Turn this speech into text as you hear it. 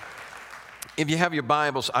If you have your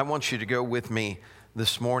Bibles, I want you to go with me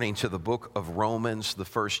this morning to the book of Romans, the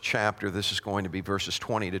first chapter. This is going to be verses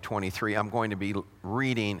 20 to 23. I'm going to be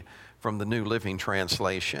reading from the New Living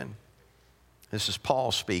Translation. This is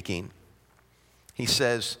Paul speaking. He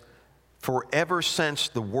says, "For ever since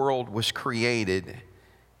the world was created,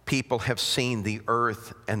 people have seen the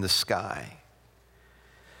earth and the sky.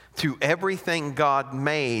 Through everything God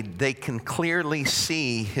made, they can clearly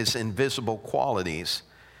see His invisible qualities,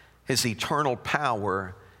 His eternal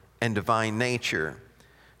power and divine nature,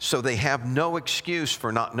 so they have no excuse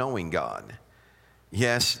for not knowing God.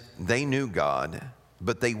 Yes, they knew God,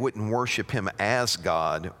 but they wouldn't worship Him as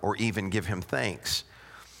God or even give Him thanks.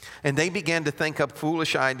 And they began to think up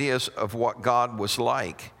foolish ideas of what God was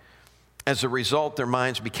like. As a result, their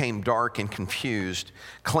minds became dark and confused.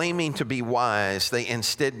 Claiming to be wise, they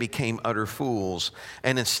instead became utter fools.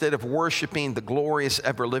 And instead of worshiping the glorious,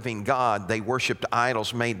 ever-living God, they worshiped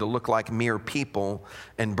idols made to look like mere people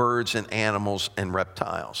and birds and animals and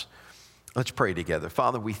reptiles." Let's pray together.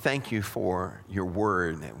 Father, we thank you for your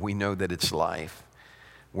word. We know that it's life.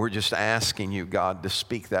 We're just asking you, God, to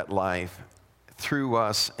speak that life through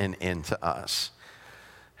us and into us.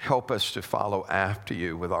 Help us to follow after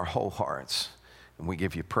you with our whole hearts. And we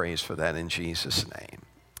give you praise for that in Jesus' name.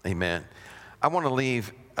 Amen. I want to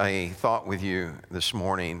leave a thought with you this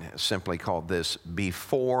morning simply called this: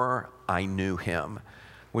 before I knew Him.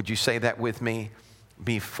 Would you say that with me?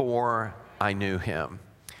 Before I knew Him.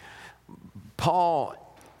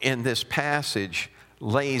 Paul, in this passage,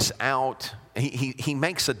 lays out, he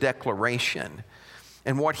makes a declaration.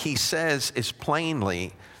 And what he says is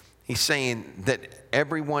plainly, he's saying that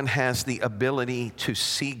everyone has the ability to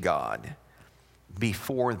see God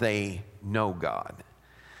before they know God.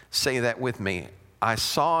 Say that with me. I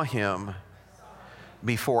saw Him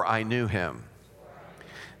before I knew Him.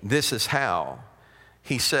 This is how.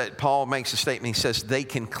 He said, Paul makes a statement. He says, they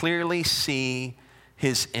can clearly see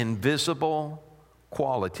His invisible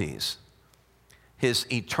qualities, His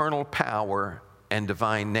eternal power and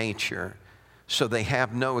divine nature, so they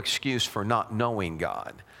have no excuse for not knowing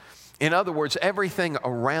God. In other words, everything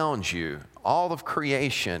around you, all of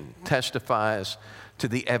creation, testifies to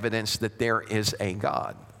the evidence that there is a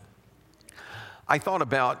God. I thought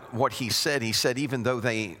about what he said. He said even though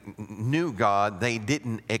they knew God, they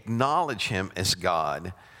didn't acknowledge Him as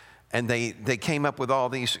God. And they came up with all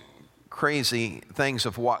these crazy things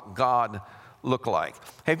of what God looked like.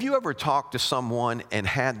 Have you ever talked to someone and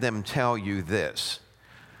had them tell you this?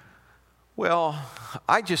 Well,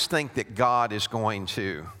 I just think that God is going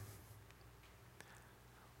to.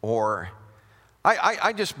 Or,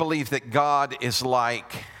 I just believe that God is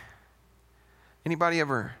like. Anybody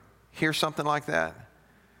ever hear something like that?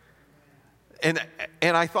 And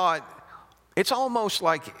I thought, it's almost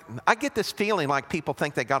like, I get this feeling like people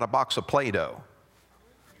think they got a box of Play-Doh.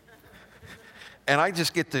 And I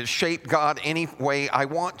just get to shape God any way I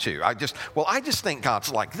want to. I just think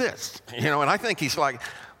God's like this, and I think He's like.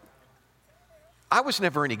 I was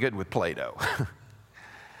never any good with Play-Doh.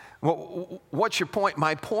 Well, what's your point?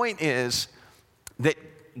 My point is that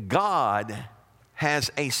God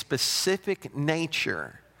has a specific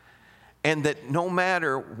nature, and that no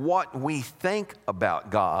matter what we think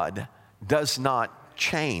about God does not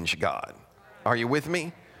change God. Are you with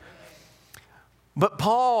me? But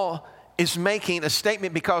Paul is making a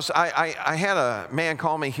statement, because I had a man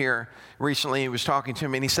call me here recently. He was talking to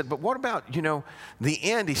me and he said, but what about, the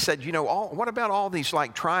end? He said, what about all these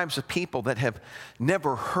like tribes of people that have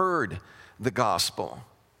never heard the gospel?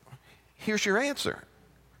 Here's your answer.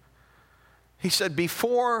 He said,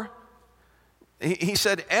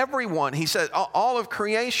 everyone, all of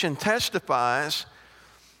creation testifies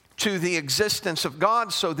to the existence of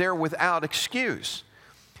God, so they're without excuse.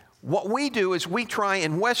 What we do is we try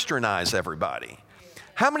and westernize everybody.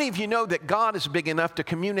 How many of you know that God is big enough to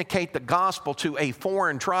communicate the gospel to a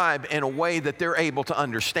foreign tribe in a way that they're able to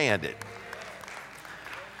understand it?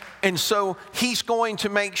 And so He's going to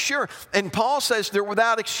make sure. And Paul says they're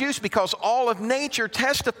without excuse because all of nature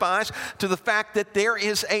testifies to the fact that there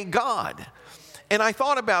is a God. And I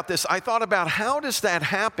thought about this. I thought about, how does that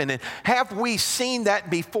happen? And have we seen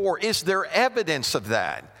that before? Is there evidence of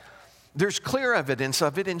that? There's clear evidence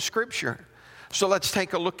of it in Scripture. So let's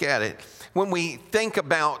take a look at it. When we think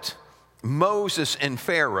about Moses and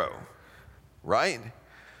Pharaoh, right?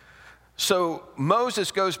 So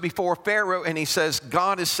Moses goes before Pharaoh and he says,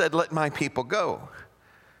 God has said, let my people go.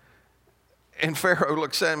 And Pharaoh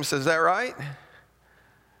looks at him and says, is that right?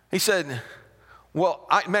 He said, well,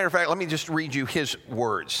 matter of fact, let me just read you his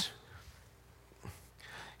words.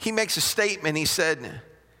 He makes a statement. He said,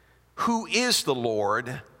 who is the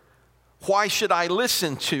Lord Why should I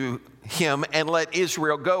listen to him and let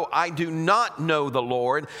Israel go? I do not know the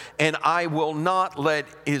Lord, and I will not let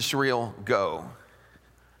Israel go.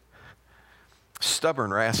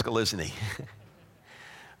 Stubborn rascal, isn't he?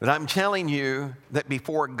 But I'm telling you that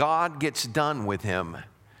before God gets done with him,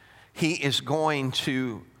 he is going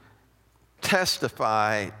to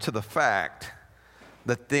testify to the fact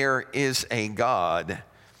that there is a God.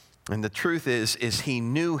 And the truth is he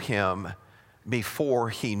knew him before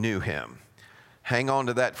he knew him. Hang on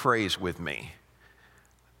to that phrase with me.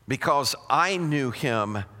 Because I knew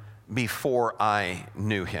him before I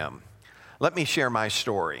knew him. Let me share my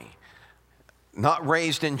story. Not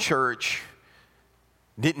raised in church,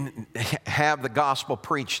 didn't have the gospel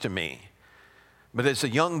preached to me. But as a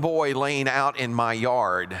young boy laying out in my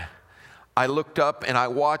yard, I looked up and I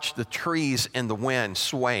watched the trees in the wind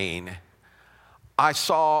swaying. I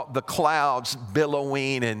saw the clouds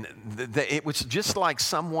billowing, and it was just like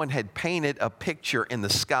someone had painted a picture in the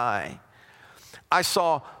sky. I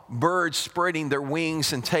saw birds spreading their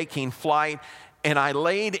wings and taking flight, and I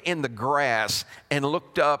laid in the grass and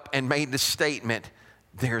looked up and made the statement,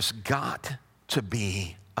 there's got to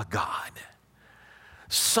be a God.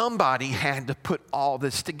 Somebody had to put all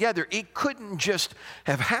this together. It couldn't just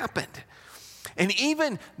have happened. And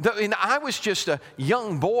even though I was just a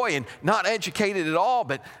young boy and not educated at all,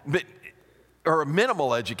 or a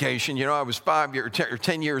minimal education, I was 5 or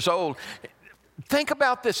 10 years old. Think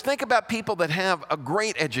about this. Think about people that have a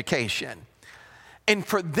great education. And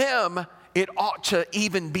for them, it ought to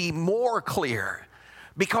even be more clear.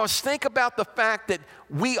 Because think about the fact that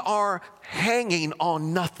we are hanging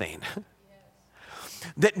on nothing.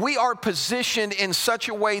 That we are positioned in such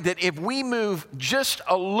a way that if we move just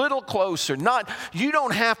a little closer, you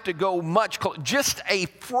don't have to go much closer, just a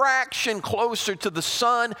fraction closer to the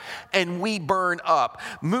sun and we burn up.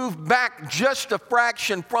 Move back just a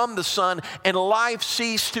fraction from the sun and life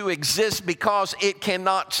cease to exist because it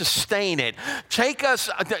cannot sustain it. Change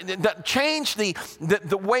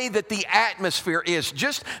the way that the atmosphere is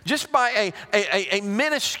just by a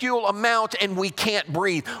minuscule amount and we can't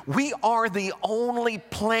breathe. We are the only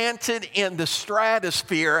planted in the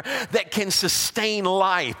stratosphere that can sustain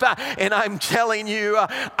life. And I'm telling you,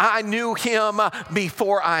 I knew him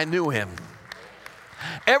before I knew him.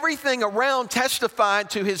 Everything around testified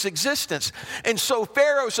to his existence. And so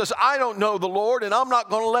Pharaoh says, I don't know the Lord and I'm not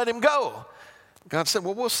going to let him go. God said,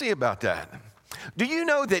 well, we'll see about that. Do you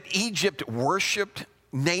know that Egypt worshiped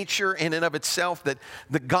nature in and of itself, that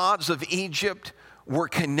the gods of Egypt were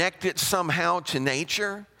connected somehow to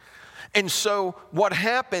nature? And so what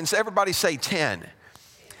happens, everybody say 10.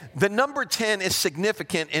 The number 10 is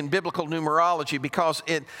significant in biblical numerology because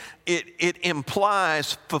it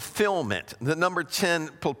implies fulfillment. The number 10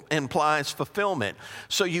 implies fulfillment.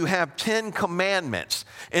 So you have 10 commandments.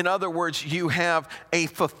 In other words, you have a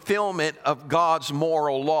fulfillment of God's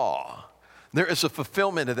moral law. There is a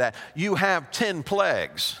fulfillment of that. You have 10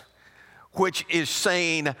 plagues, which is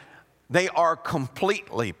saying they are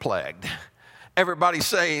completely plagued. Everybody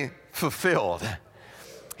say fulfilled.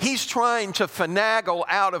 He's trying to finagle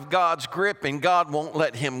out of God's grip and God won't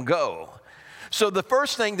let him go. So the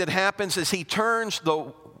first thing that happens is he turns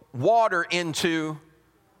the water into,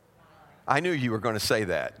 I knew you were going to say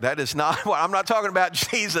that. That is not, I'm not talking about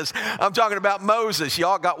Jesus. I'm talking about Moses.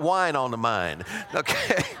 Y'all got wine on the mind.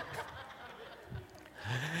 Okay.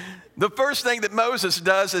 The first thing that Moses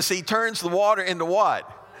does is he turns the water into what?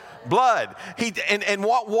 Blood. And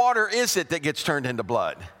what water is it that gets turned into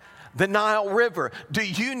blood? The Nile River. Do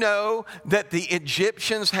you know that the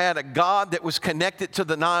Egyptians had a god that was connected to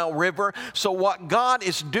the Nile River? So what God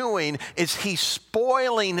is doing is he's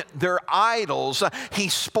spoiling their idols.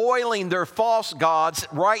 He's spoiling their false gods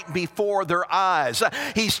right before their eyes.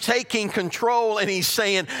 He's taking control and he's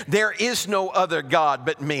saying, there is no other God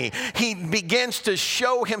but me. He begins to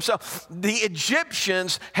show himself. The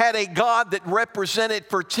Egyptians had a god that represented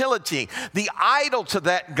fertility. The idol to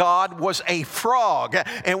that god was a frog.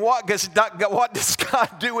 And what does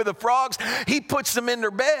God do with the frogs? He puts them in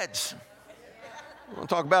their beds. We'll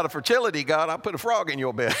talk about a fertility God. I'll put a frog in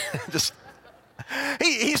your bed.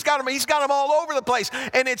 He's got them all over the place.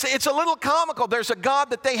 And it's a little comical. There's a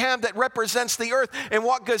God that they have that represents the earth. And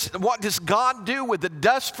what does God do with the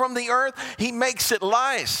dust from the earth? He makes it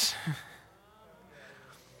lice.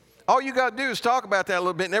 All you got to do is talk about that a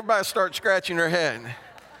little bit and everybody starts scratching their head.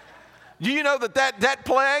 Do you know that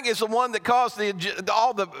plague is the one that caused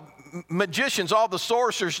all the magicians, all the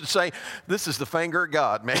sorcerers to say, this is the finger of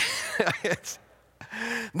God, man.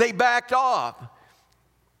 They backed off.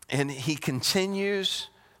 And he continues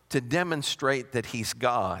to demonstrate that he's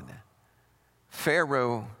God.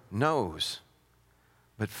 Pharaoh knows,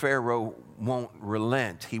 But Pharaoh won't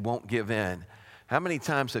relent. He won't give in. How many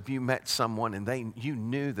times have you met someone and you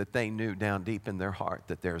knew that they knew down deep in their heart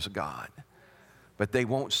that there's a God, but they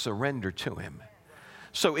won't surrender to him?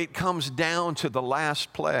 So it comes down to the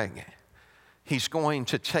last plague. He's going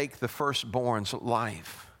to take the firstborn's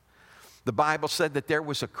life. The Bible said that there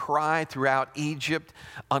was a cry throughout Egypt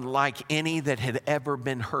unlike any that had ever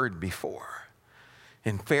been heard before.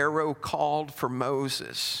 And Pharaoh called for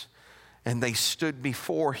Moses, and they stood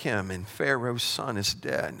before him, and Pharaoh's son is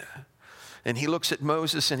dead. And he looks at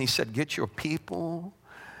Moses and he said, get your people,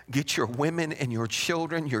 get your women and your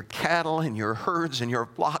children, your cattle and your herds and your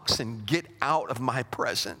flocks, and get out of my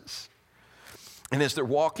presence. And as they're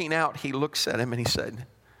walking out, he looks at him and he said,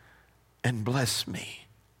 and bless me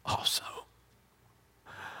also.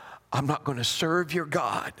 I'm not going to serve your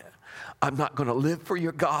God. I'm not going to live for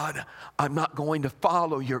your God. I'm not going to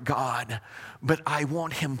follow your God, but I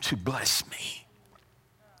want him to bless me.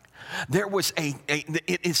 There was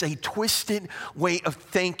it is a twisted way of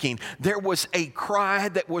thinking. There was a cry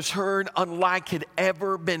that was heard unlike had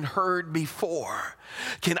ever been heard before.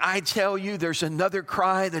 Can I tell you there's another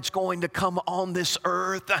cry that's going to come on this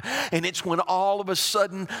earth, and it's when all of a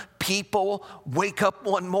sudden people wake up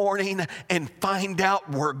one morning and find out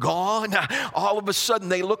we're gone. All of a sudden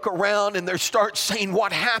they look around and they start saying,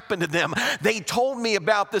 what happened to them? They told me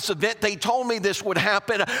about this event. They told me this would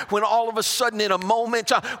happen. When all of a sudden in a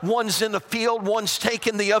moment, one's in the field, one's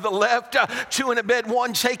taking the other left, two in a bed,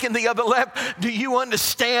 one taking the other left. Do you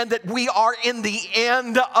understand that we are in the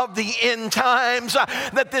end of the end times?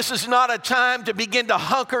 That this is not a time to begin to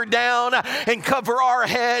hunker down and cover our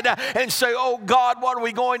head and say, oh God, what are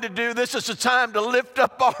we going to do? This is a time to lift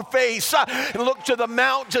up our face and look to the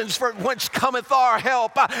mountains from whence cometh our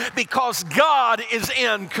help, because God is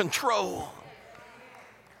in control.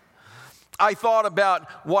 I thought about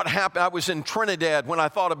what happened. I was in Trinidad when I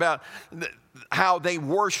thought about how they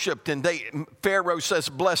worshiped, and Pharaoh says,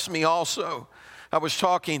 bless me also. I was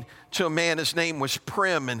talking to a man, his name was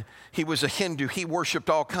Prem, and he was a Hindu. He worshiped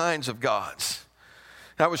all kinds of gods.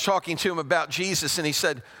 I was talking to him about Jesus, and he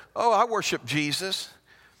said, oh, I worship Jesus.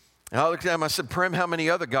 And I looked at him, I said, Prem, how many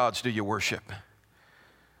other gods do you worship?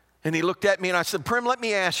 And he looked at me and I said, Prem, let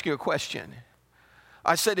me ask you a question.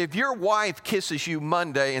 I said, if your wife kisses you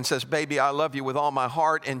Monday and says, baby, I love you with all my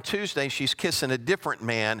heart, and Tuesday she's kissing a different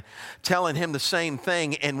man, telling him the same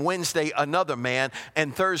thing, and Wednesday another man,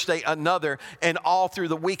 and Thursday another, and all through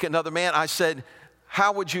the week another man, I said,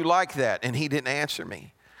 how would you like that? And he didn't answer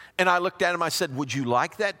me. And I looked at him, I said, would you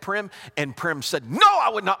like that, Prem? And Prem said, no, I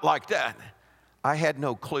would not like that. I had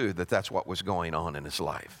no clue that that's what was going on in his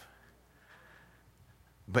life.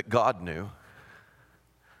 But God knew.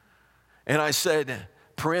 And I said,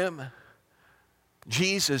 Prem,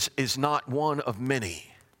 Jesus is not one of many.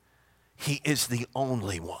 He is the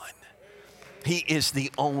only one. He is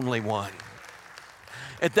the only one.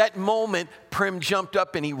 At that moment, Prem jumped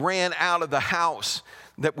up and he ran out of the house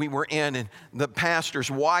that we were in, and the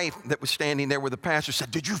pastor's wife that was standing there with the pastor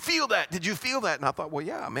said, did you feel that? Did you feel that? And I thought, well,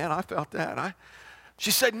 yeah, man, I felt that.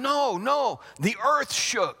 She said, no, the earth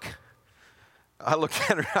shook. I looked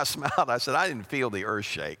at her, I smiled, I said, I didn't feel the earth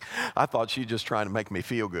shake. I thought she was just trying to make me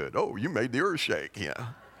feel good. Oh, you made the earth shake, yeah.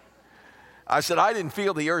 I said, I didn't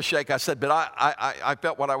feel the earth shake. I said, but I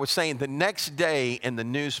felt what I was saying. The next day in the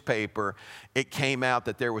newspaper, it came out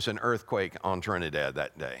that there was an earthquake on Trinidad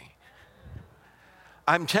that day.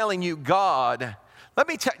 I'm telling you, God, let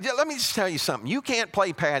me just tell you something. You can't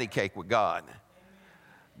play patty cake with God.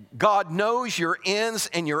 God knows your ins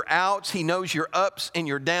and your outs. He knows your ups and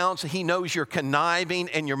your downs. He knows your conniving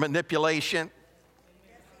and your manipulation.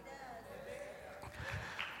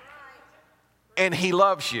 And He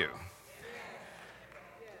loves you.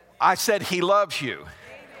 I said He loves you.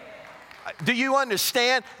 Do you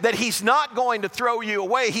understand that He's not going to throw you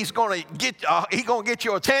away? He's going to get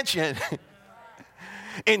your attention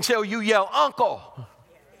until you yell, Uncle.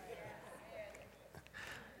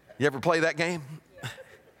 You ever play that game?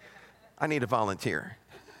 I need a volunteer.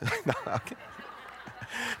 No, okay.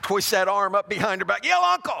 Twist that arm up behind her back. Yell,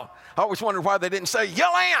 Uncle. I always wondered why they didn't say,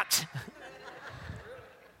 yell, Aunt.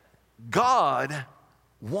 God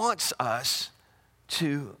wants us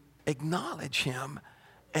to acknowledge Him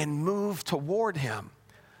and move toward Him.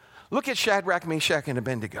 Look at Shadrach, Meshach, and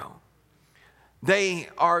Abednego. They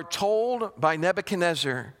are told by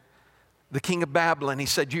Nebuchadnezzar, the king of Babylon, he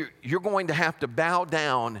said, you're going to have to bow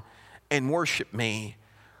down and worship me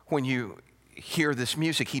when you hear this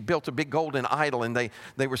music. He built a big golden idol, and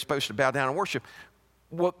they were supposed to bow down and worship.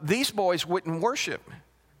 Well, these boys wouldn't worship.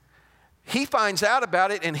 He finds out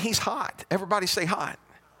about it, and he's hot. Everybody say hot.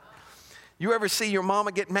 You ever see your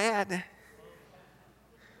mama get mad?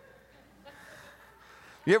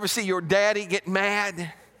 You ever see your daddy get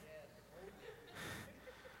mad?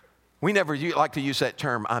 We never like to use that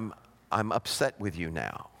term, I'm upset with you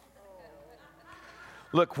now.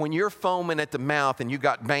 Look, when you're foaming at the mouth and you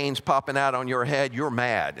got veins popping out on your head, you're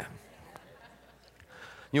mad.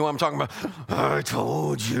 You know what I'm talking about? I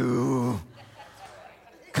told you.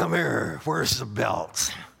 Come here, where's the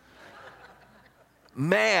belt?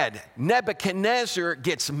 Mad. Nebuchadnezzar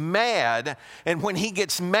gets mad, and when he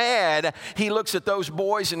gets mad, he looks at those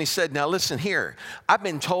boys and he said, now listen here, I've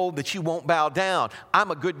been told that you won't bow down. I'm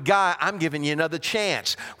a good guy. I'm giving you another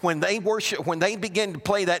chance. When they begin to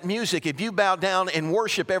play that music, if you bow down and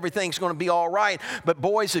worship, everything's going to be all right. But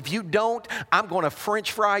boys, if you don't, I'm going to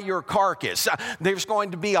French fry your carcass. There's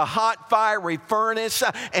going to be a hot fiery furnace,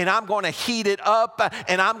 and I'm going to heat it up,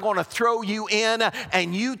 and I'm going to throw you in,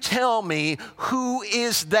 and you tell me who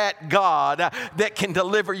is that God that can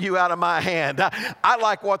deliver you out of my hand? I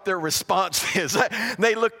like what their response is.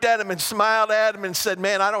 They looked at him and smiled at him and said,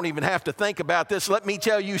 man, I don't even have to think about this. Let me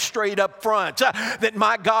tell you straight up front that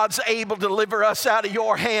my God's able to deliver us out of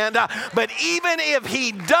your hand. But even if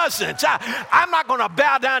he doesn't, I'm not going to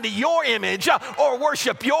bow down to your image or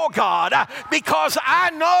worship your God because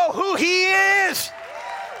I know who he is.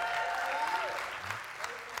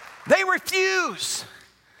 They refuse.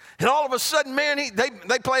 And all of a sudden, man,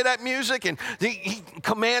 they play that music and he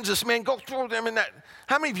commands this man, go throw them in that.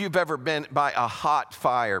 How many of you have ever been by a hot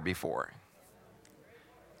fire before?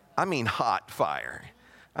 I mean hot fire.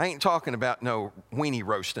 I ain't talking about no weenie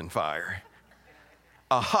roasting fire.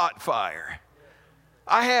 A hot fire.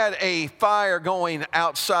 I had a fire going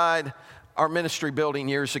outside our ministry building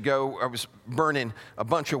years ago. I was burning a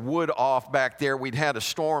bunch of wood off back there. We'd had a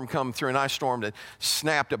storm come through, an ice storm that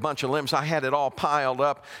snapped a bunch of limbs. I had it all piled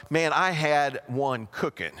up. Man, I had one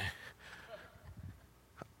cooking.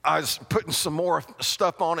 I was putting some more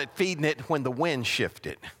stuff on it, feeding it when the wind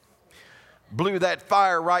shifted. Blew that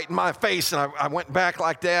fire right in my face, and I went back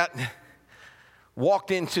like that,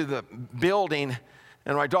 walked into the building,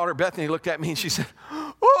 and my daughter Bethany looked at me and she said,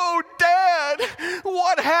 oh, Dad,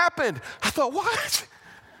 what happened? I thought, what?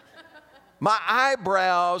 My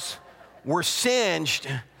eyebrows were singed.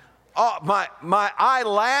 Oh, my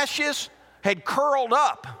eyelashes had curled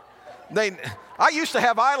up. I used to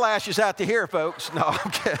have eyelashes out to here, folks. No,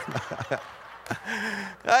 I'm kidding.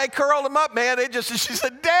 I curled them up, man. She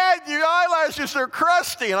said, Dad, your eyelashes are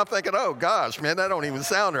crusty. And I'm thinking, oh, gosh, man, that don't even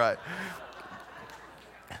sound right.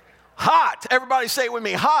 Hot. Everybody say it with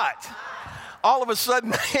me, hot. All of a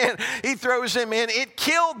sudden, man, he throws him in. It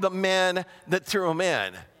killed the men that threw him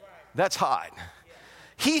in. That's hot.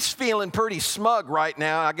 He's feeling pretty smug right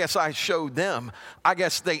now. I guess I showed them. I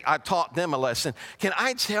taught them a lesson. Can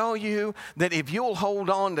I tell you that if you'll hold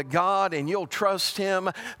on to God and you'll trust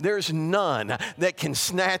him, there's none that can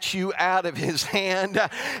snatch you out of his hand.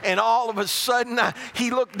 And all of a sudden,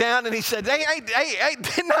 he looked down and he said, hey,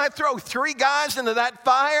 didn't I throw 3 guys into that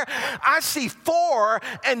fire? I see 4,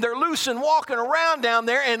 and they're loose and walking around down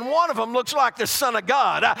there, and one of them looks like the Son of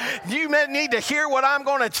God. You may need to hear what I'm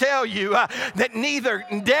going to tell you, that neither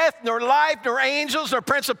death, nor life, nor angels, nor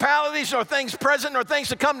principalities, nor things present, nor things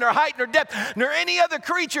to come, nor height, nor depth, nor any other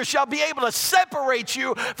creature shall be able to separate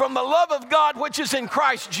you from the love of God which is in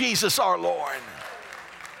Christ Jesus our Lord.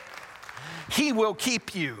 He will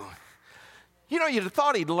keep you. You know, you'd have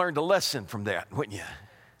thought he'd learned a lesson from that, wouldn't you?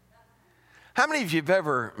 How many of you have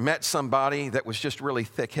ever met somebody that was just really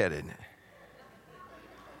thick-headed?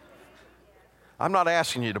 I'm not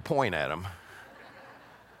asking you to point at them.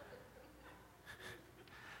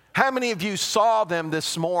 How many of you saw them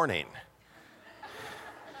this morning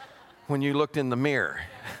when you looked in the mirror?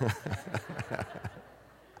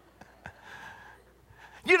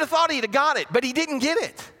 You'd have thought he'd have got it, but he didn't get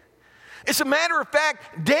it. As a matter of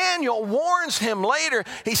fact, Daniel warns him later.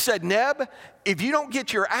 He said, Neb, if you don't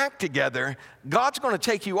get your act together, God's going to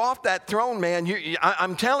take you off that throne, man.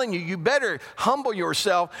 I'm telling you, you better humble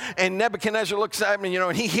yourself. And Nebuchadnezzar looks at him,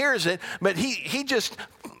 and he hears it, but he just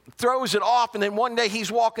throws it off, and then one day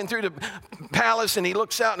he's walking through the palace and he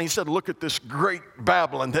looks out and he said, look at this great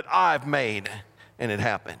Babylon that I've made. And it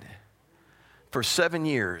happened. For 7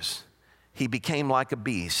 years, he became like a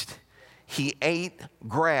beast. He ate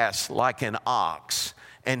grass like an ox,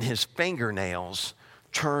 and his fingernails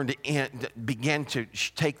began to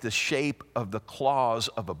take the shape of the claws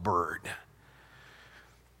of a bird.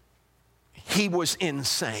 He was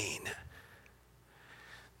insane.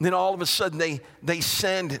 Then all of a sudden they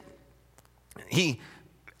send,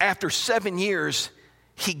 after 7 years,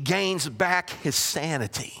 he gains back his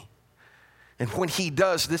sanity. And when he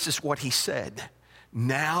does, this is what he said.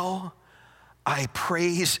 Now I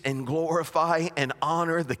praise and glorify and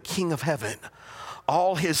honor the King of heaven.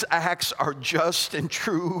 All his acts are just and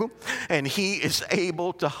true, and he is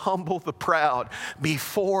able to humble the proud.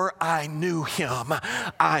 Before I knew him,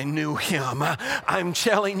 I knew him. I'm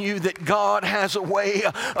telling you that God has a way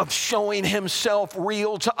of showing himself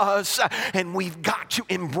real to us, and we've got to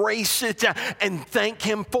embrace it and thank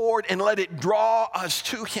him for it and let it draw us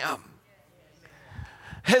to him.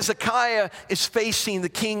 Hezekiah is facing the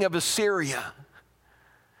king of Assyria.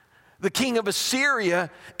 The king of Assyria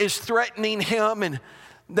is threatening him, and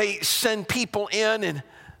they send people in, and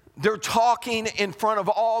they're talking in front of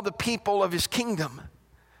all the people of his kingdom.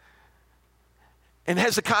 And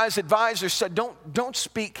Hezekiah's advisor said, don't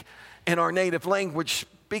speak in our native language,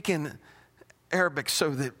 speak in Arabic so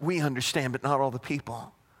that we understand, but not all the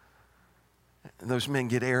people. And those men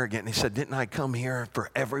get arrogant, and he said, didn't I come here for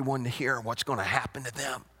everyone to hear what's going to happen to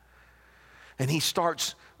them? And he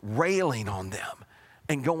starts railing on them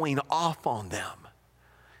and going off on them.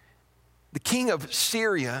 The king of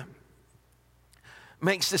Syria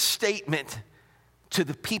makes this statement to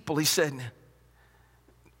the people. He said,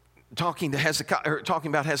 talking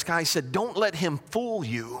about Hezekiah, he said, don't let him fool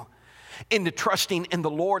you into trusting in the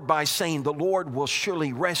Lord by saying, the Lord will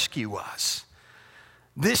surely rescue us.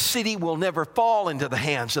 This city will never fall into the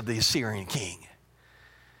hands of the Assyrian king.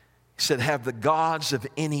 He said, have the gods of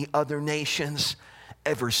any other nations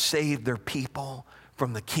ever saved their people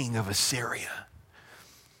from the king of Assyria?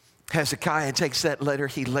 Hezekiah takes that letter,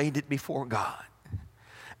 he laid it before God.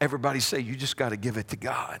 Everybody say, you just got to give it to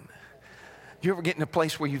God. You ever get in a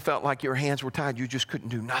place where you felt like your hands were tied, you just couldn't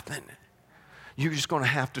do nothing? You're just going to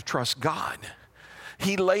have to trust God.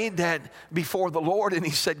 He laid that before the Lord, and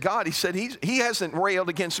he said, God, he said, he hasn't railed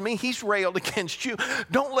against me, he's railed against you.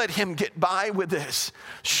 Don't let him get by with this.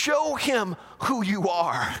 Show him who you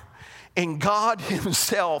are. And God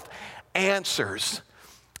himself answers.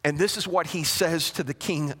 And this is what he says to the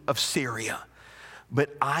king of Syria.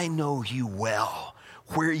 But I know you well,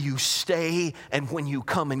 where you stay and when you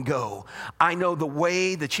come and go. I know the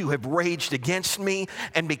way that you have raged against me,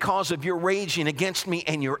 and because of your raging against me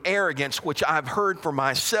and your arrogance, which I've heard for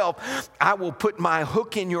myself, I will put my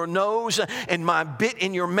hook in your nose and my bit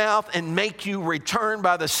in your mouth and make you return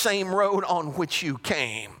by the same road on which you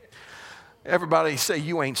came. Everybody say,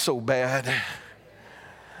 you ain't so bad.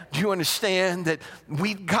 Do you understand that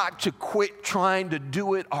we've got to quit trying to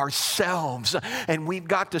do it ourselves, and we've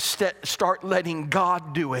got to start letting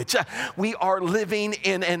God do it? We are living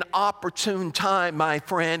in an opportune time, my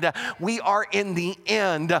friend. We are in the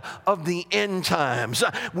end of the end times.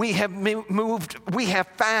 We have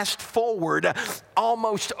fast forward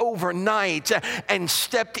almost overnight and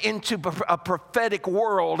stepped into a prophetic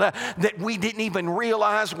world that we didn't even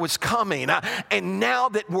realize was coming. And now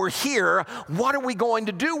that we're here, what are we going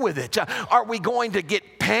to do with it? Are we going to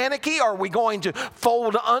get panicky? Are we going to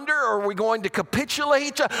fold under? Are we going to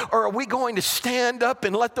capitulate? Or are we going to stand up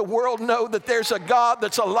and let the world know that there's a God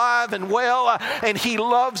that's alive and well, and he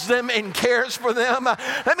loves them and cares for them?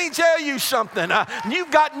 Let me tell you something.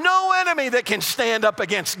 You've got no enemy that can stand up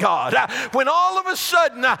against God. When all of a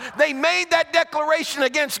sudden they made that declaration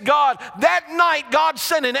against God, that night God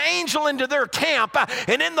sent an angel into their camp,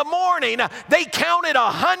 and in the morning they counted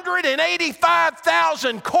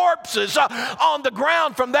 185,000 corpses on the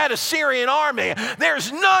ground from that Assyrian army.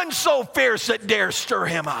 There's none so fierce that dare stir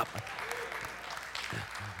him up.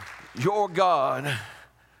 Your God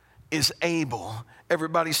is able.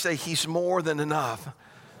 Everybody say, he's more than enough.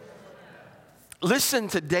 Listen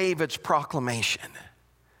to David's proclamation.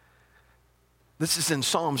 This is in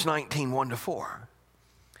Psalms 19, 1-4.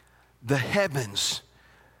 The heavens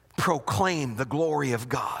proclaim the glory of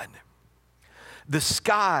God. The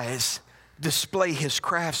skies display his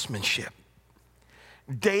craftsmanship.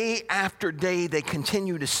 Day after day they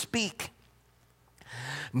continue to speak.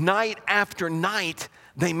 Night after night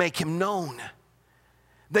they make him known.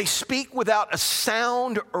 They speak without a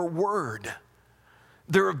sound or word.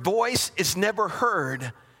 Their voice is never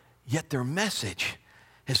heard, yet their message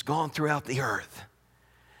has gone throughout the earth.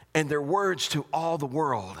 And their words to all the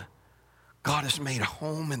world. God has made a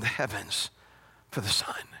home in the heavens for the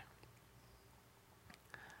sun.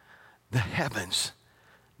 The heavens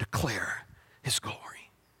declare his glory.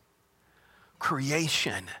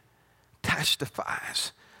 Creation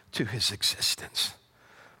testifies to his existence.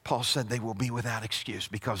 Paul said they will be without excuse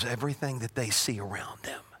because everything that they see around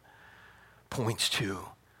them points to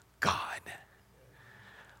God.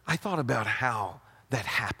 I thought about how that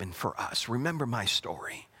happened for us. Remember my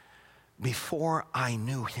story. Before I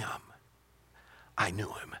knew him, I knew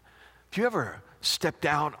him. Have you ever stepped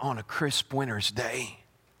out on a crisp winter's day?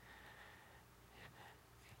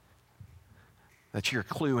 That's your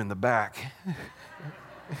clue in the back.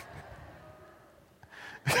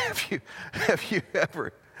 have you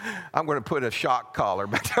ever, I'm going to put a shock collar,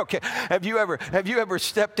 but okay. Have you ever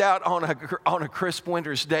stepped out on a crisp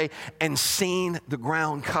winter's day and seen the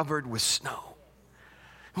ground covered with snow?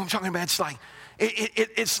 What I'm talking about,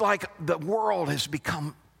 it's like the world has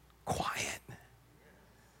become quiet.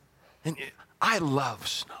 And I love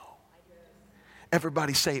snow.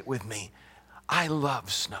 Everybody say it with me. I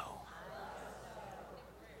love snow.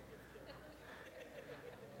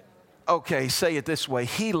 Okay, say it this way.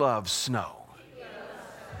 He loves snow.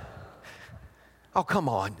 Oh, come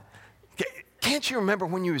on. Can't you remember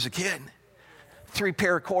when you was a kid? 3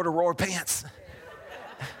 pair of corduroy pants.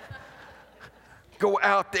 Go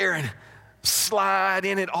out there and slide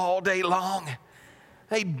in it all day long.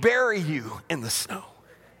 They bury you in the snow.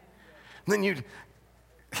 And then you,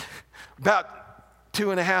 about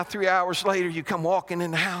 2.5, 3 hours later, you come walking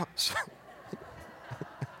in the house.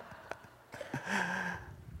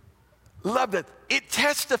 Love that. It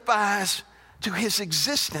testifies to his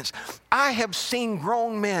existence. I have seen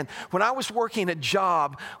grown men. When I was working a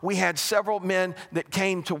job, we had several men that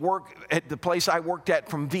came to work at the place I worked at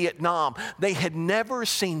from Vietnam. They had never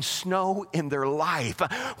seen snow in their life.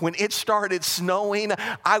 When it started snowing,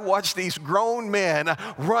 I watched these grown men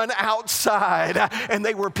run outside, and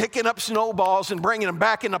they were picking up snowballs and bringing them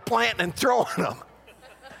back in the plant and throwing them.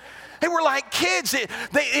 They were like kids.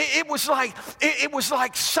 It was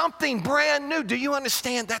like something brand new. Do you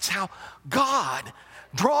understand? That's how God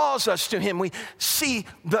draws us to him. We see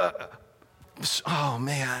oh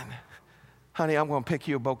man, honey, I'm going to pick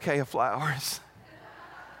you a bouquet of flowers.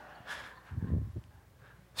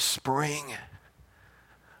 Spring.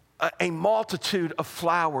 A multitude of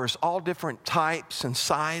flowers, all different types and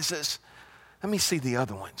sizes. Let me see the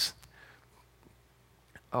other ones.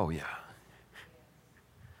 Oh yeah.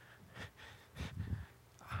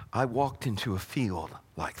 I walked into a field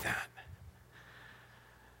like that.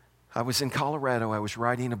 I was in Colorado. I was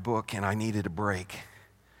writing a book, and I needed a break.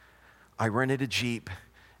 I rented a Jeep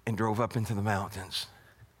and drove up into the mountains.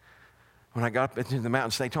 When I got up into the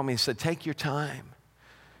mountains, they told me, they said, take your time.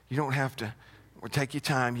 You don't have to, or take your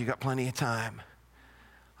time. You got plenty of time.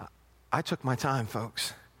 I took my time,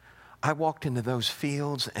 folks. I walked into those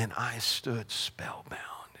fields, and I stood spellbound.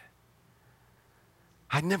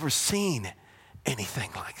 I'd never seen anything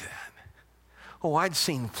like that. Oh, I'd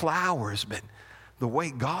seen flowers, but the way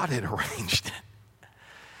God had arranged it,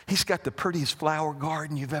 he's got the prettiest flower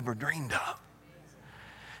garden you've ever dreamed of.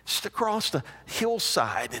 Just across the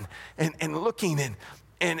hillside and looking,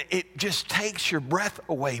 and it just takes your breath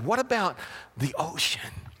away. What about the ocean?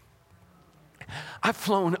 I've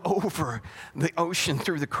flown over the ocean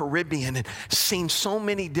through the Caribbean and seen so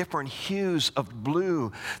many different hues of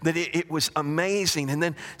blue that it was amazing. And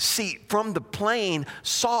then from the plane,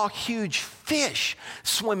 saw huge fish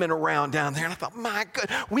swimming around down there. And I thought, my God,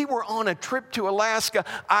 we were on a trip to Alaska.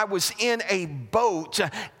 I was in a boat,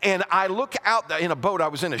 and I look out, in a boat, I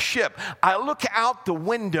was in a ship. I look out the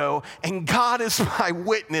window, and God is my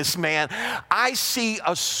witness, man. I see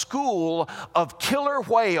a school of killer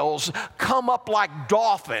whales come up like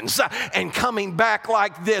dolphins and coming back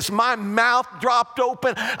like this. My mouth dropped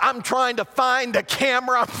open. I'm trying to find the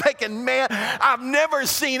camera. I'm thinking, man, I've never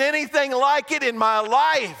seen anything like it in my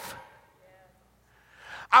life.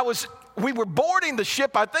 We were boarding the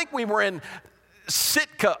ship. I think we were in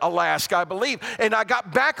Sitka, Alaska, I believe. And I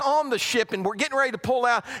got back on the ship, and we're getting ready to pull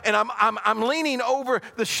out, and I'm leaning over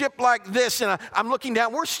the ship like this, and I'm looking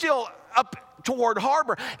down. We're still up toward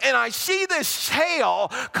harbor, and I see this tail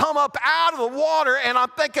come up out of the water, and I'm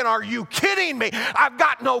thinking, are you kidding me? I've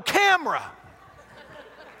got no camera.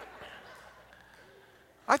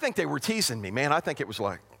 I think they were teasing me, man. I think it was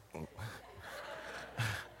like,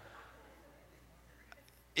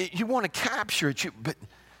 you want to capture it, but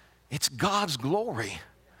it's God's glory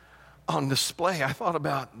on display. I thought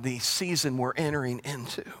about the season we're entering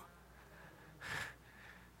into.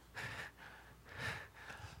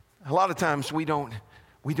 A lot of times we don't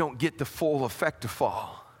get the full effect of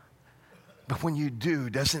fall. But when you do,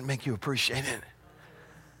 doesn't it make you appreciate it?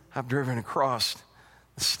 I've driven across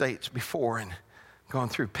the states before and gone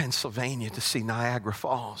through Pennsylvania to see Niagara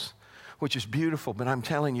Falls, which is beautiful. But I'm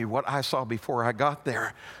telling you, what I saw before I got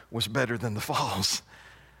there was better than the falls.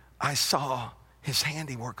 I saw his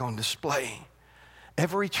handiwork on display.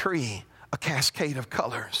 Every tree, a cascade of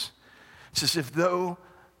colors. It's as if though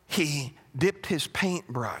he dipped his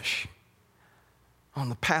paintbrush on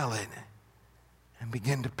the palette and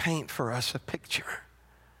began to paint for us a picture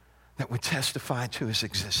that would testify to his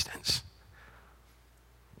existence.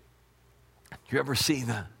 You ever see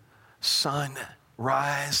the sun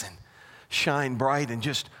rise and shine bright and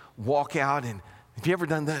just walk out? And have you ever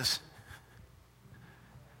done this?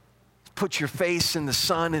 put your face in the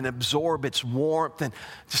sun and absorb its warmth and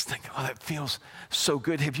just think, oh, that feels so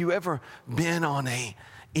good. Have you ever been on a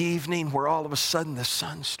evening where all of a sudden the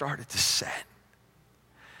sun started to set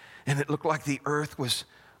and it looked like the earth was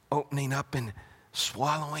opening up and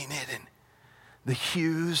swallowing it, and the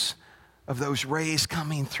hues of those rays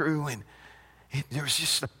coming through, and there was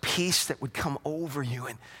just a peace that would come over you,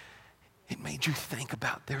 and it made you think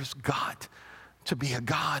about there's got to be a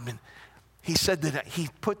God. And he said that he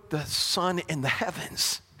put the sun in the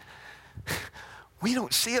heavens. We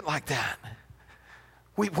don't see it like that.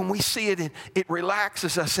 When we see it, it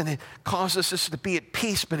relaxes us and it causes us to be at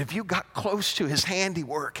peace. But if you got close to his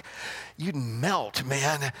handiwork, you'd melt,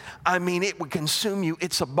 man. I mean, it would consume you.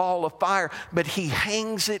 It's a ball of fire, but he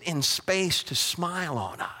hangs it in space to smile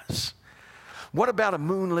on us. What about a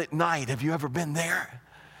moonlit night? Have you ever been there?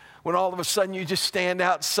 When all of a sudden you just stand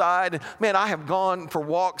outside. And man, I have gone for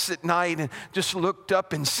walks at night and just looked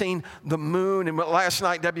up and seen the moon. And last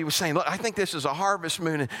night Debbie was saying, look, I think this is a harvest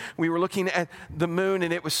moon. And we were looking at the moon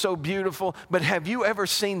and it was so beautiful. But have you ever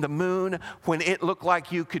seen the moon when it looked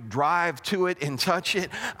like you could drive to it and touch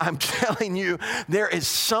it? I'm telling you, there is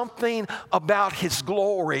something about his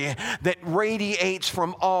glory that radiates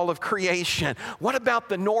from all of creation. What about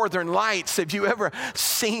the northern lights? Have you ever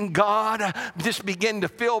seen God just begin to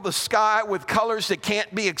fill the sky with colors that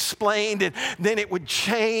can't be explained, and then it would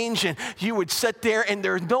change and you would sit there and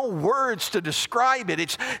there's no words to describe it.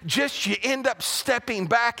 It's just you end up stepping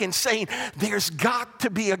back and saying there's got to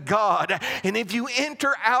be a God. And if you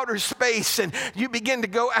enter outer space and you begin to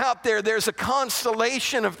go out there, there's a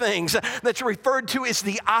constellation of things that's referred to as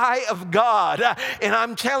the eye of God. And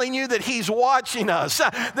I'm telling you that he's watching us,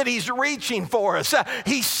 that he's reaching for us.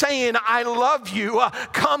 He's saying, I love you,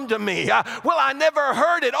 come to me. Well, I never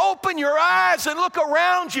heard it. Open your eyes and look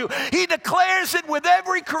around you. He declares it with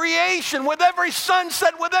every creation, with every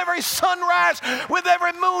sunset, with every sunrise, with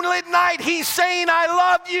every moonlit night. He's saying, I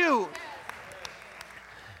love you.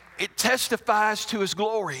 It testifies to his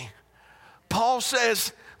glory. Paul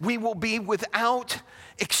says we will be without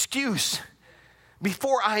excuse.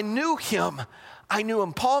 Before I knew him, I knew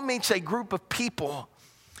him. Paul meets a group of people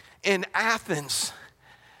in Athens,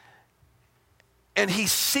 and he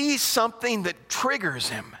sees something that triggers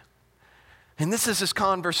him. And this is his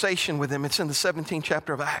conversation with him. It's in the 17th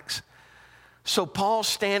chapter of Acts. So Paul,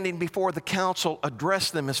 standing before the council,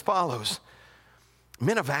 addressed them as follows.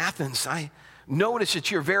 Men of Athens, I notice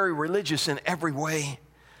that you're very religious in every way.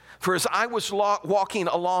 For as I was walking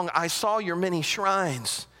along, I saw your many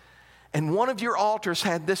shrines. And one of your altars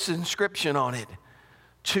had this inscription on it: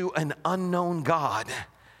 to an unknown God.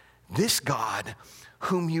 This God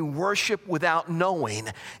whom you worship without knowing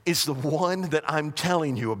is the one that I'm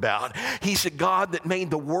telling you about. He's a God that made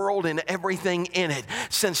the world and everything in it.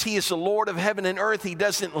 Since he is the Lord of heaven and earth, he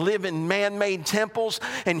doesn't live in man-made temples,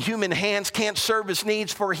 and human hands can't serve his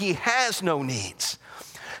needs, for he has no needs.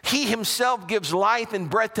 He himself gives life and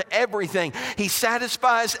breath to everything. He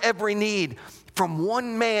satisfies every need. From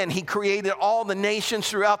one man, he created all the nations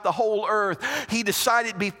throughout the whole earth. He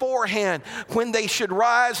decided beforehand when they should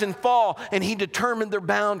rise and fall, and he determined their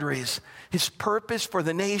boundaries. His purpose for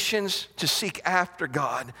the nations to seek after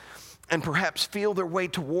God and perhaps feel their way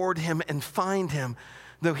toward him and find him,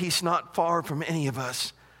 though he's not far from any of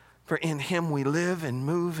us. For in him we live and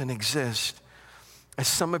move and exist. As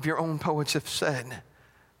some of your own poets have said,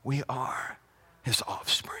 we are his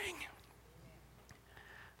offspring.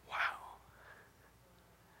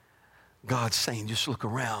 God's saying, just look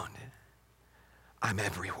around. I'm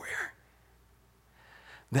everywhere.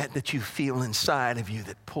 That you feel inside of you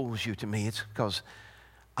that pulls you to me, it's because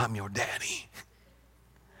I'm your daddy.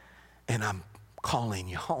 And I'm calling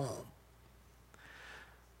you home.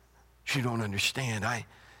 You don't understand.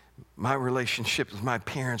 My relationship with my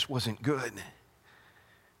parents wasn't good.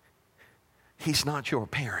 He's not your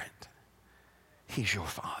parent. He's your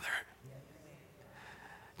father.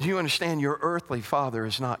 Do you understand? Your earthly father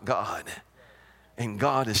is not God, and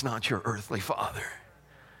God is not your earthly father.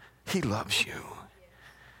 He loves you.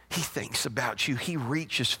 He thinks about you. He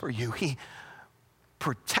reaches for you. He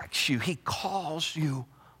protects you. He calls you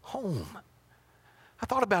home. I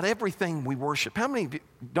thought about everything we worship. How many of you,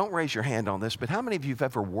 don't raise your hand on this, but how many of you have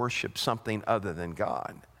ever worshiped something other than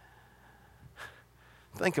God?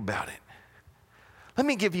 Think about it. Let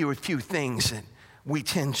me give you a few things that we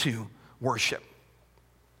tend to worship.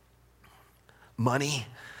 Money.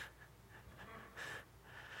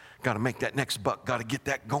 Got to make that next buck. Got to get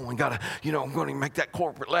that going. Got to, I'm going to make that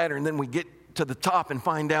corporate ladder. And then we get to the top and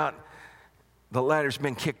find out the ladder's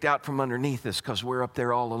been kicked out from underneath us because we're up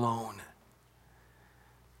there all alone.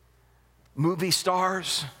 Movie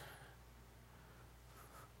stars.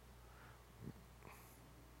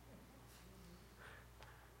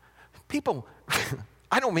 people,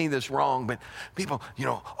 I don't mean this wrong, but people,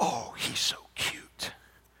 oh, he's so cute.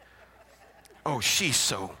 Oh, she's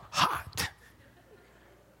so hot.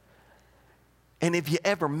 And if you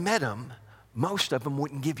ever met them, most of them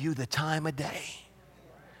wouldn't give you the time of day.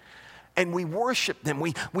 And we worship them.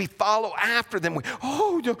 We follow after them.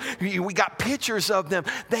 We got pictures of them.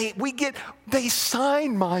 They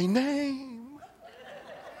sign my name.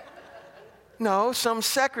 No, some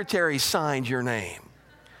secretary signed your name.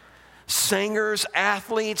 Singers,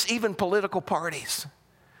 athletes, even political parties.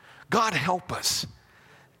 God help us.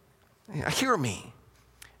 Hear me.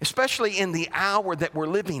 Especially in the hour that we're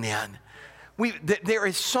living in. There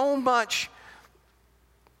is so much.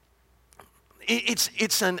 It's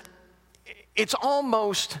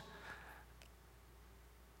almost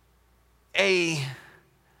a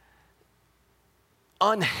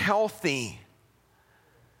unhealthy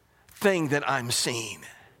thing that I'm seeing.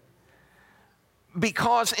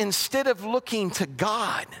 Because instead of looking to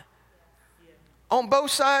God, on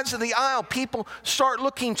both sides of the aisle, people start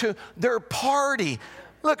looking to their party.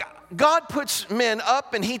 Look, God puts men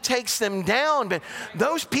up and he takes them down, but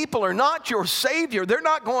those people are not your Savior. They're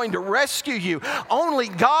not going to rescue you. Only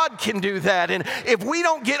God can do that. And if we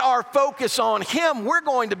don't get our focus on him, we're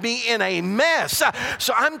going to be in a mess.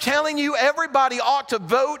 So I'm telling you, everybody ought to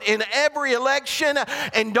vote in every election,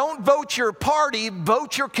 and don't vote your party,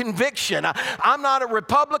 vote your conviction. I'm not a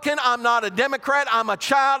Republican. I'm not a Democrat. I'm a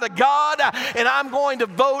child of God, and I'm going to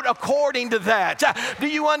vote according to that. Do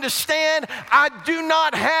you understand? I do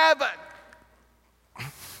not have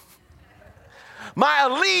my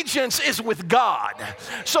allegiance is with God.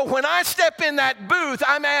 So when I step in that booth,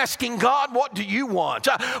 I'm asking God, what do you want?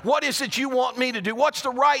 What is it you want me to do? What's the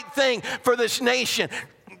right thing for this nation?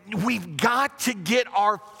 We've got to get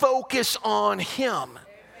our focus on him.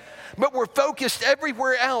 But we're focused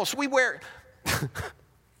everywhere else. We wear...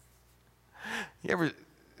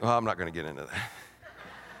 I'm not going to get into that.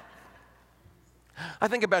 I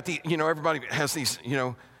think about everybody has these,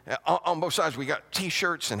 on both sides we got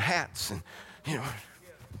T-shirts and hats and,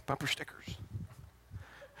 bumper stickers.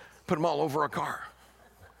 Put them all over a car.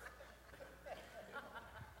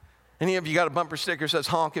 Any of you got a bumper sticker that says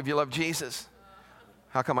honk if you love Jesus?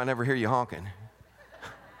 How come I never hear you honking?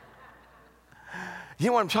 You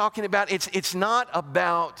know what I'm talking about? It's not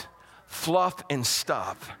about fluff and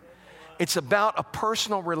stuff. It's about a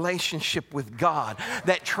personal relationship with God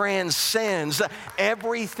that transcends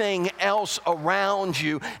everything else around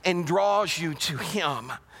you and draws you to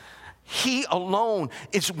him. He alone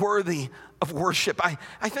is worthy of worship. I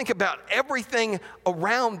think about everything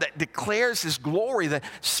around that declares his glory, that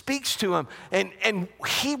speaks to him, and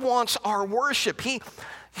he wants our worship.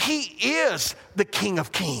 He is the King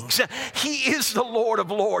of Kings. He is the Lord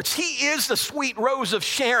of Lords. He is the sweet rose of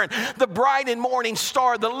Sharon, the bright and morning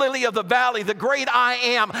star, the lily of the valley, the great I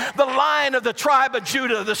am, the Lion of the tribe of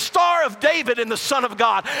Judah, the Star of David and the Son of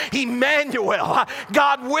God, Emmanuel,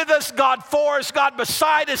 God with us, God for us, God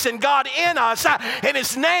beside us, and God in us, and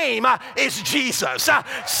his name is Jesus.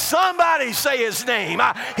 Somebody say his name.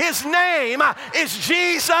 His name is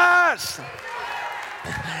Jesus.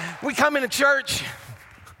 We come into church.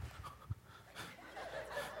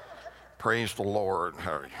 Praise the Lord.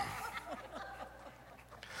 How are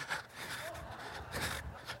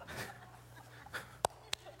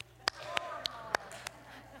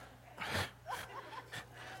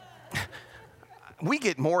you? We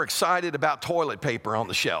get more excited about toilet paper on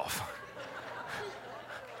the shelf.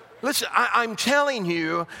 Listen, I'm telling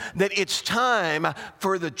you that it's time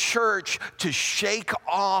for the church to shake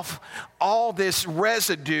off all this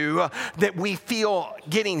residue that we feel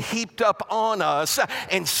getting heaped up on us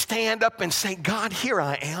and stand up and say, God, here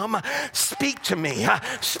I am. Speak to me.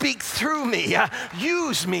 Speak through me.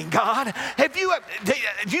 Use me, God. Do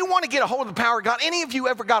you want to get a hold of the power of God? Any of you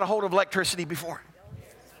ever got a hold of electricity before?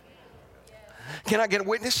 Can I get a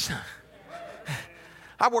witness?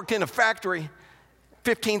 I worked in a factory.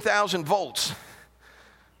 15,000 volts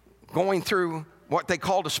going through what they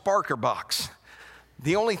called a sparker box.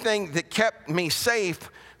 The only thing that kept me safe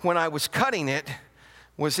when I was cutting it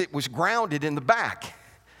was grounded in the back.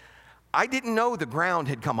 I didn't know the ground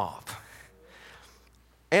had come off.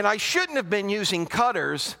 And I shouldn't have been using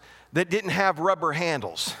cutters that didn't have rubber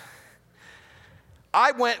handles.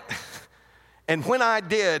 I went, and when I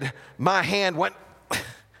did, my hand went,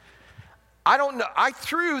 I don't know. I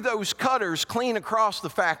threw those cutters clean across the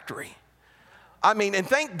factory. And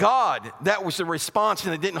thank God that was the response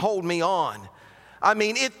and it didn't hold me on.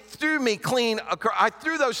 It threw me clean. I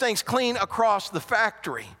threw those things clean across the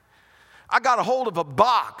factory. I got a hold of a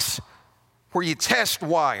box where you test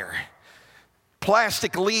wire,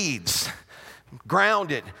 plastic leads,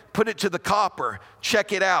 ground it, put it to the copper,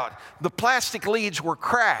 check it out. The plastic leads were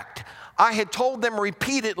cracked. I had told them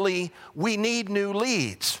repeatedly, we need new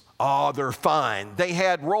leads. Oh, they're fine. They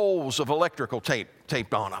had rolls of electrical tape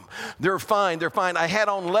taped on them. They're fine, they're fine. I had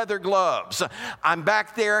on leather gloves. I'm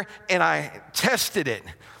back there and I tested it,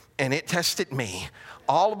 and it tested me.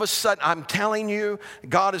 All of a sudden, I'm telling you,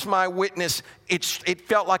 God is my witness, it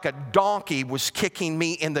felt like a donkey was kicking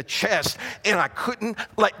me in the chest, and I couldn't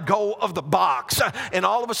let go of the box. And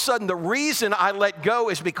all of a sudden, the reason I let go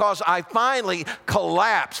is because I finally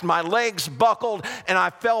collapsed. My legs buckled, and I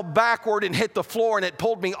fell backward and hit the floor, and it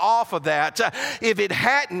pulled me off of that. If it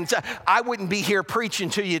hadn't, I wouldn't be here preaching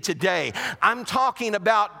to you today. I'm talking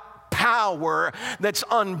about power that's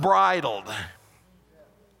unbridled.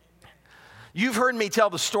 You've heard me tell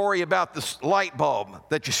the story about this light bulb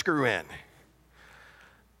that you screw in.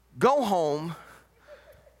 Go home,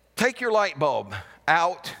 take your light bulb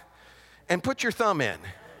out, and put your thumb in.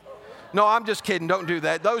 No, I'm just kidding. Don't do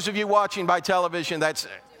that. Those of you watching by television that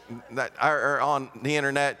are on the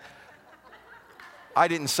internet, I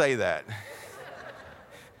didn't say that.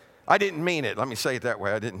 I didn't mean it. Let me say it that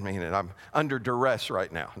way. I didn't mean it. I'm under duress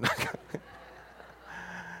right now.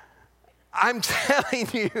 I'm telling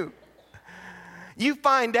you. You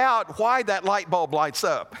find out why that light bulb lights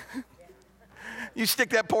up. You stick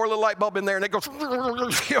that poor little light bulb in there and it goes,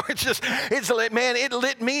 it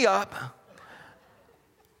lit me up.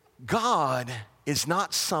 God is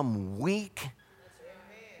not some weak,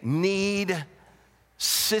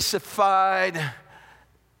 sissified,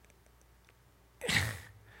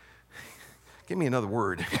 give me another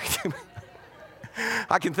word.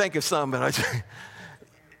 I can think of some, but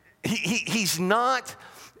he's not.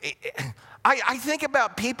 I think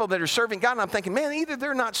about people that are serving God, and I'm thinking, man, either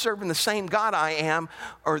they're not serving the same God I am,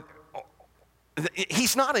 or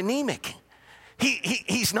he's not anemic.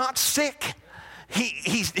 He's not sick.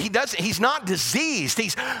 He's not diseased.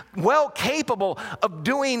 He's well capable of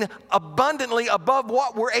doing abundantly above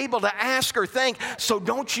what we're able to ask or think. So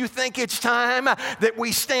don't you think it's time that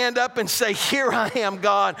we stand up and say, here I am,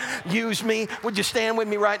 God, use me. Would you stand with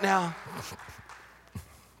me right now?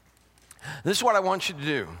 This is what I want you to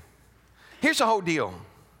do. Here's the whole deal.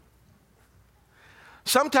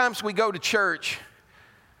 Sometimes we go to church,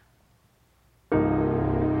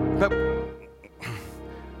 but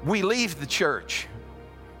we leave the church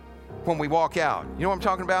when we walk out. You know what I'm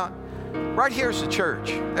talking about? Right here's the church.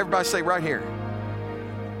 Everybody say right here.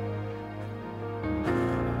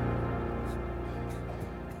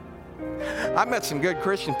 I met some good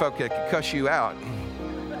Christian folk that could cuss you out.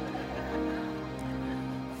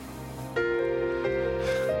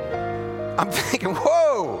 I'm thinking,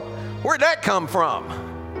 whoa, where'd that come from?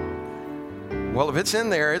 Well, if it's in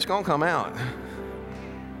there, it's going to come out.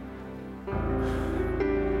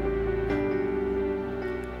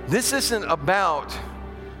 This isn't about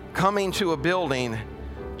coming to a building,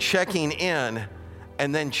 checking in,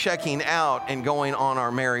 and then checking out and going on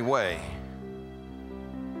our merry way.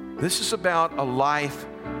 This is about a life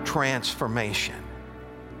transformation.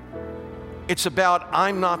 It's about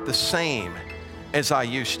I'm not the same as I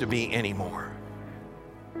used to be anymore.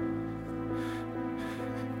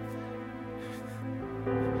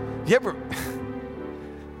 You ever,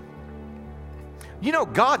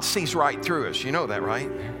 God sees right through us. You know that,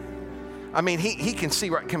 right? I mean, he can see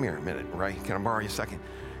right. Come here a minute, Ray. Can I borrow you a second?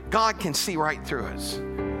 God can see right through us.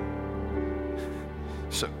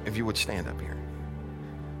 So if you would stand up here.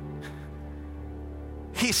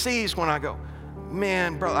 He sees when I go,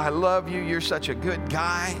 man, brother, I love you. You're such a good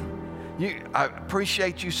guy. I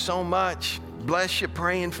appreciate you so much. Bless you,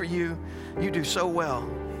 praying for you. You do so well.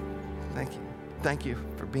 Thank you. Thank you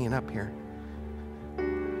for being up here.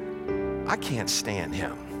 I can't stand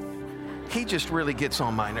him. He just really gets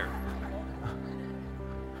on my nerve.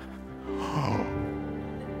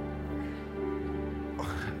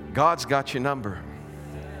 God's got your number.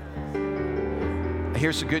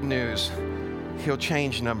 Here's the good news. He'll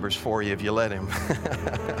change numbers for you if you let him.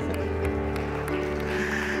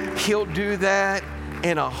 He'll do that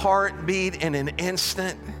in a heartbeat, in an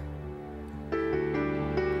instant.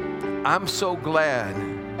 I'm so glad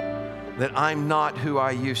that I'm not who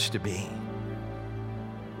I used to be.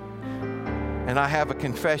 And I have a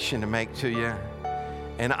confession to make to you.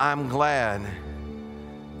 And I'm glad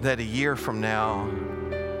that a year from now,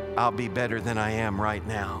 I'll be better than I am right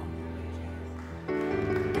now.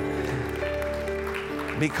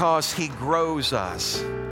 Because he grows us.